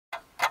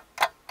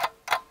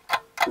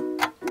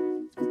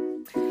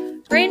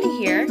Brandy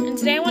here, and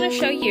today I want to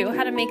show you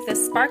how to make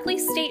this sparkly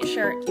state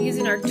shirt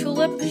using our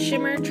Tulip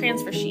Shimmer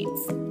Transfer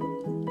Sheets.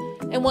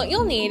 And what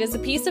you'll need is a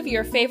piece of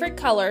your favorite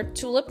color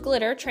Tulip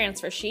Glitter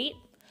Transfer Sheet,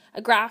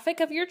 a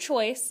graphic of your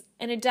choice,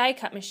 and a die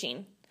cut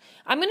machine.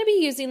 I'm going to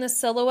be using the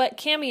Silhouette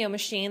Cameo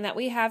machine that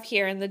we have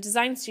here in the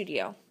design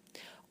studio.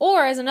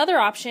 Or as another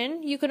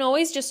option, you can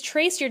always just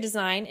trace your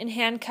design and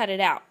hand cut it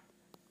out.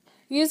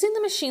 Using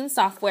the machine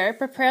software,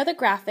 prepare the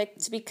graphic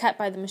to be cut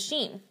by the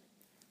machine.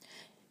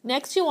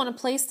 Next, you'll want to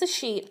place the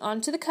sheet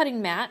onto the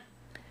cutting mat,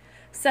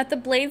 set the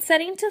blade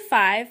setting to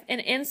 5,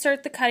 and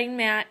insert the cutting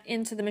mat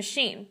into the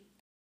machine.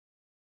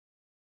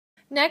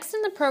 Next,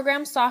 in the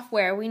program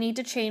software, we need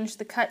to change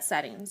the cut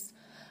settings.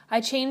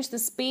 I changed the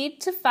speed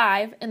to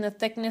 5 and the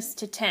thickness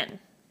to 10.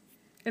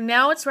 And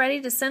now it's ready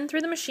to send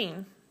through the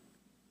machine.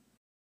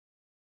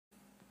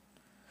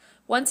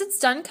 Once it's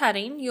done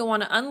cutting, you'll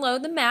want to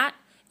unload the mat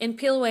and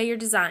peel away your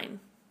design.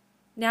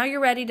 Now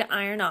you're ready to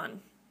iron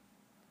on.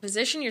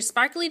 Position your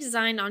sparkly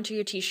design onto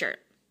your t-shirt.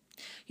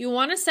 You'll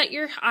want to set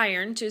your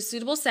iron to a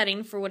suitable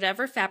setting for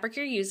whatever fabric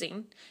you're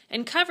using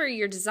and cover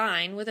your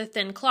design with a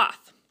thin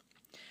cloth.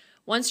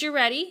 Once you're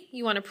ready,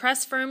 you want to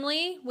press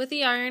firmly with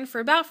the iron for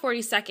about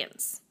 40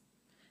 seconds.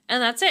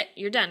 And that's it,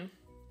 you're done.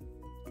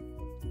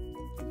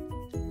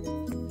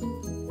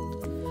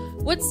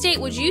 What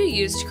state would you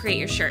use to create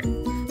your shirt?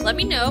 Let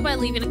me know by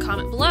leaving a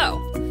comment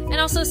below. And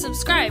also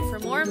subscribe for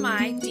more of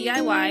my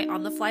DIY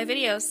on the fly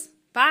videos.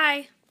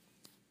 Bye!